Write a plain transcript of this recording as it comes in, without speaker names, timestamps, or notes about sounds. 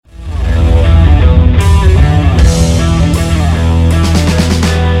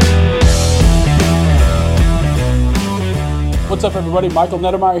What's up, everybody? Michael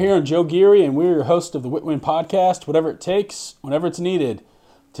Nettemeyer here and Joe Geary, and we're your host of the WITWIN podcast, whatever it takes, whenever it's needed.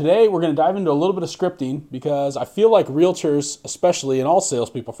 Today, we're going to dive into a little bit of scripting because I feel like realtors, especially, and all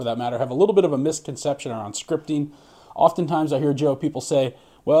salespeople for that matter, have a little bit of a misconception around scripting. Oftentimes, I hear, Joe, people say,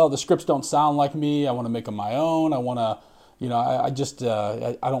 well, the scripts don't sound like me. I want to make them my own. I want to,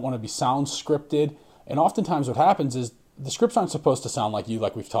 I don't want to be sound scripted. And oftentimes what happens is the scripts aren't supposed to sound like you,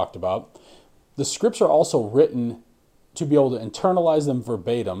 like we've talked about. The scripts are also written to be able to internalize them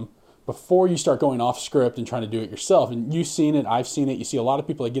verbatim before you start going off script and trying to do it yourself. And you've seen it, I've seen it. You see a lot of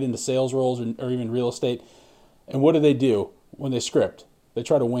people that get into sales roles or even real estate. And what do when they script? They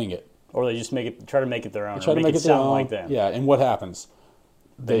try to wing it. Or they just try to make it their own. They try to make it sound like them. Yeah, and what happens?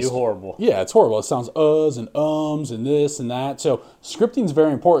 They do horrible. Yeah, it's horrible. It sounds uhs and ums and this and that. So scripting is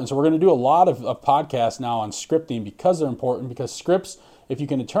very important. So we're going to do a lot of podcasts now on scripting because they're important. Because scripts, if you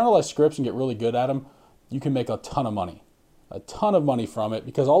can internalize scripts and get really good at them, you can make a ton of money from it,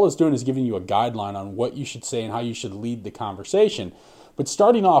 because all it's doing is giving you a guideline on what you should say and how you should lead the conversation. But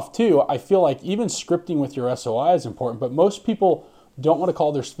starting off too, I feel like even scripting with your SOI is important, but most people don't want to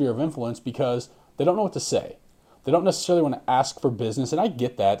call their sphere of influence because they don't know what to say. They don't necessarily want to ask for business, and I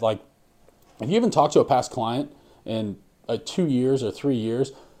get that. Like, if you haven't talked to a past client in 2 years or 3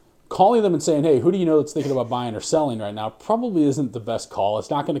 years, calling them and saying, hey, who do you know that's thinking about buying or selling right now, probably isn't the best call. It's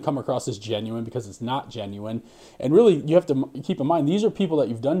not going to come across as genuine because it's not genuine. And really, you have to keep in mind, these are people that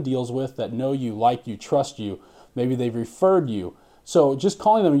you've done deals with that know you, like you, trust you. Maybe they've referred you. So just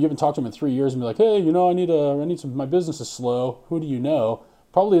calling them and you haven't talked to them in 3 years and be like, hey, I need some, my business is slow. Who do you know?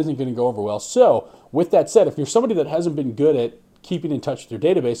 Probably isn't going to go over well. So with that said, if you're somebody that hasn't been good at keeping in touch with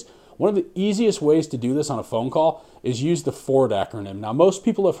your database, one of the easiest ways to do this on a phone call is use the FORD acronym. Now, most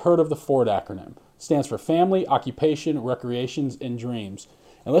people have heard of the FORD acronym. It stands for Family, Occupation, Recreations, and Dreams.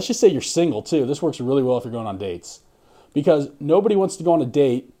 And let's just say you're single, too. This works really well if you're going on dates. Because nobody wants to go on a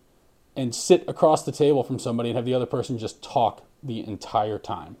date and sit across the table from somebody and have the other person just talk the entire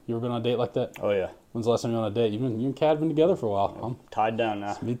time. You ever been on a date like that? Oh, yeah. When's the last time you were on a date? You and Kat have been together for a while. I'm tied down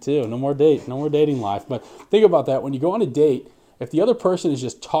now. Me too. No more dating life. But think about that. When you go on a date, if the other person is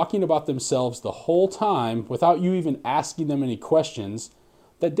just talking about themselves the whole time without you even asking them any questions,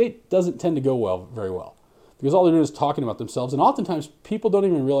 that date doesn't tend to go very well. Because all they're doing is talking about themselves. And oftentimes, people don't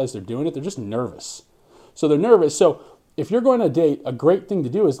even realize they're doing it. They're just nervous. So they're nervous. So if you're going on a date, a great thing to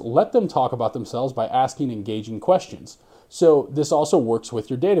do is let them talk about themselves by asking engaging questions. So this also works with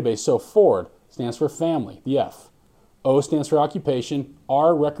your database. So FORD stands for family, the F. O stands for occupation,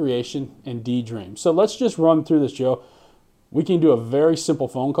 R, recreation, and D, dream. So let's just run through this, Joe. We can do a very simple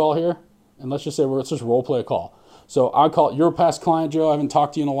phone call here, and let's just role play a call. So I call, you're a past client, Joe. I haven't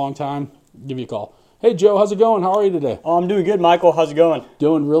talked to you in a long time. Give you a call. Hey, Joe, how's it going? How are you today? Oh, I'm doing good, Michael. How's it going?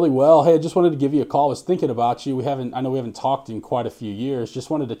 Doing really well. Hey, I just wanted to give you a call. I was thinking about you. I know we haven't talked in quite a few years. Just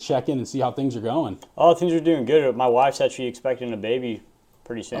wanted to check in and see how things are going. Oh, things are doing good. My wife's actually expecting a baby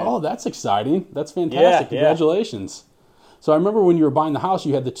pretty soon. Oh, that's exciting. That's fantastic. Yeah, congratulations. So I remember when you were buying the house,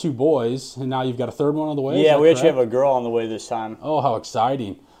 you had the 2 boys, and now you've got a third one on the way? Yeah, we actually have a girl on the way this time. Oh, how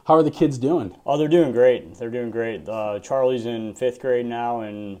exciting. How are the kids doing? Oh, they're doing great. Charlie's in 5th grade now,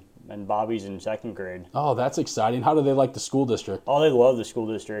 and Bobby's in 2nd grade. Oh, that's exciting. How do they like the school district? Oh, they love the school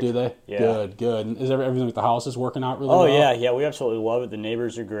district. Do they? Yeah. Good. And is everything with the house is working out really well? Oh, yeah, we absolutely love it. The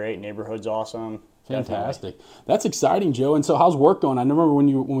neighbors are great. Neighborhood's awesome. Fantastic. Definitely. That's exciting, Joe. And so how's work going? I remember when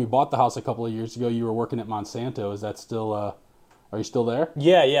we bought the house a couple of years ago, you were working at Monsanto. Is that still, are you still there?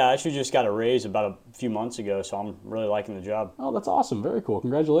 Yeah, I actually just got a raise about a few months ago, so I'm really liking the job. Oh, that's awesome. Very cool.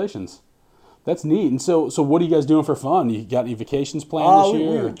 Congratulations. That's neat. And so what are you guys doing for fun? You got any vacations planned this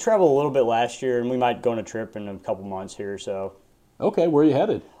year? We traveled a little bit last year, and we might go on a trip in a couple months here. So. Okay, where are you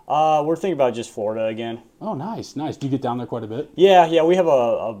headed? We're thinking about just Florida again. Oh, nice. Do you get down there quite a bit? Yeah. We have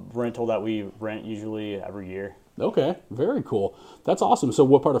a rental that we rent usually every year. Okay, very cool. That's awesome. So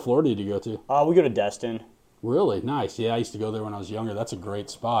what part of Florida do you go to? We go to Destin. Really? Nice. Yeah, I used to go there when I was younger. That's a great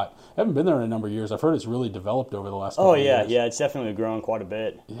spot. I haven't been there in a number of years. I've heard it's really developed over the last couple of years. Yeah, it's definitely grown quite a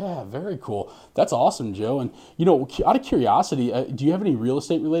bit. Yeah, very cool. That's awesome, Joe. And, out of curiosity, do you have any real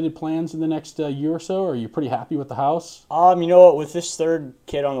estate-related plans in the next year or so? Or are you pretty happy with the house? You know what? With this third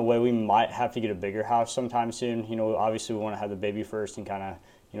kid on the way, we might have to get a bigger house sometime soon. Obviously we want to have the baby first and kind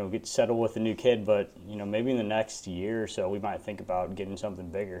of, get settled with the new kid. But, maybe in the next year or so, we might think about getting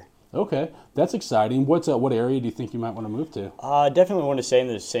something bigger. Okay, that's exciting. What area do you think you might want to move to? Definitely want to stay in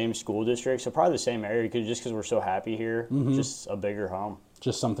the same school district, so probably the same area, because we're so happy here. Mm-hmm. Just a bigger home.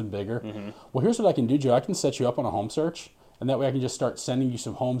 Just something bigger. Mm-hmm. Well, here's what I can do, Joe. I can set you up on a home search, and that way I can just start sending you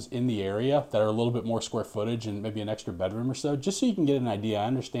some homes in the area that are a little bit more square footage and maybe an extra bedroom or so, just so you can get an idea. I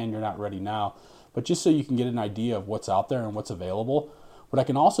understand you're not ready now, but just so you can get an idea of what's out there and what's available. What I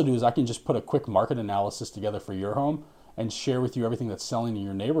can also do is I can just put a quick market analysis together for your home and share with you everything that's selling in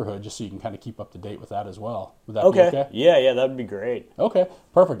your neighborhood, just so you can kind of keep up to date with that as well. Would that be okay? Yeah, that would be great. Okay,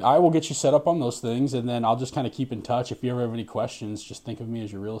 perfect. I will get you set up on those things, and then I'll just kind of keep in touch. If you ever have any questions, just think of me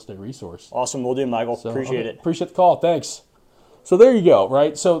as your real estate resource. Awesome. We'll do, Michael. Appreciate it. Appreciate the call. Thanks. So there you go,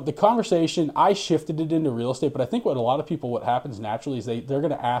 right? So the conversation, I shifted it into real estate, but I think what happens naturally is they're going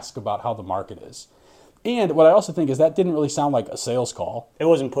to ask about how the market is. And what I also think is that didn't really sound like a sales call. It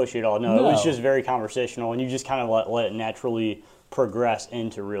wasn't pushy at all. No, it was just very conversational, and you just kind of let it naturally progress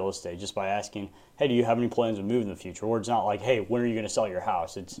into real estate just by asking, hey, do you have any plans to move in the future? Or it's not like, hey, when are you going to sell your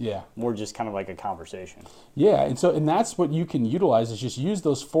house? It's more just kind of like a conversation. Yeah, and that's what you can utilize, is just use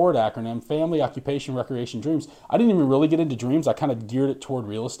those FORD acronym: family, occupation, recreation, dreams. I didn't even really get into dreams. I kind of geared it toward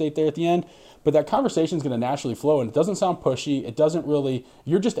real estate there at the end. But that conversation is going to naturally flow, and it doesn't sound pushy. It doesn't really,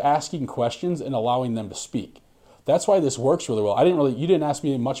 you're just asking questions and allowing them to speak. That's why this works really well. You didn't ask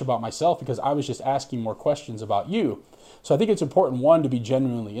me much about myself because I was just asking more questions about you. So I think it's important, one, to be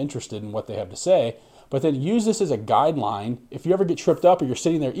genuinely interested in what they have to say, but then use this as a guideline. If you ever get tripped up or you're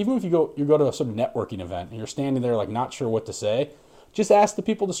sitting there, even if you go to some networking event and you're standing there like not sure what to say, just ask the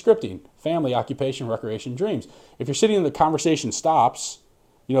people the scripting: family, occupation, recreation, dreams. If you're sitting and the conversation stops,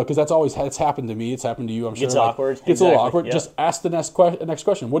 because it's happened to me, it's happened to you, I'm sure. It's awkward. It's a little awkward. Yep. Just ask the next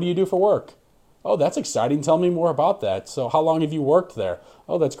question. What do you do for work? Oh, that's exciting. Tell me more about that. So how long have you worked there?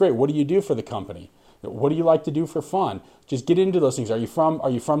 Oh, that's great. What do you do for the company? What do you like to do for fun? Just get into those things. Are you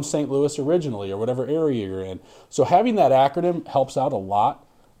from St. Louis originally, or whatever area you're in? So having that acronym helps out a lot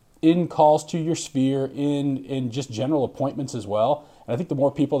in calls to your sphere, in just general appointments as well. And I think the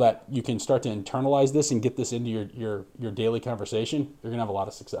more people that you can start to internalize this and get this into your daily conversation, you're going to have a lot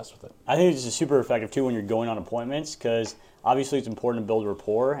of success with it. I think it's super effective too when you're going on appointments, because obviously it's important to build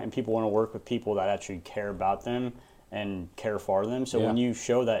rapport, and people want to work with people that actually care about them and care for them. So when you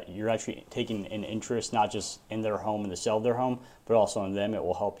show that you're actually taking an interest, not just in their home and the sale of their home, but also in them, it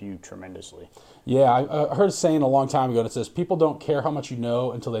will help you tremendously. Yeah, I heard a saying a long time ago that says people don't care how much you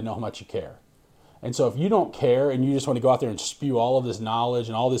know until they know how much you care. And so if you don't care and you just want to go out there and spew all of this knowledge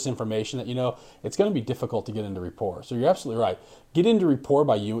and all this information that you know, it's going to be difficult to get into rapport. So you're absolutely right. Get into rapport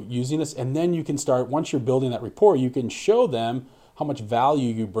by using this, and then you can start, once you're building that rapport, you can show them how much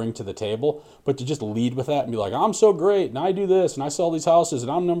value you bring to the table. But to just lead with that and be like, I'm so great, and I do this, and I sell these houses,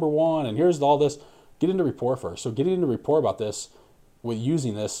 and I'm number one, and here's all this. Get into rapport first. So getting into rapport about this with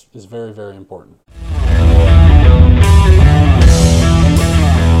using this is very, very important.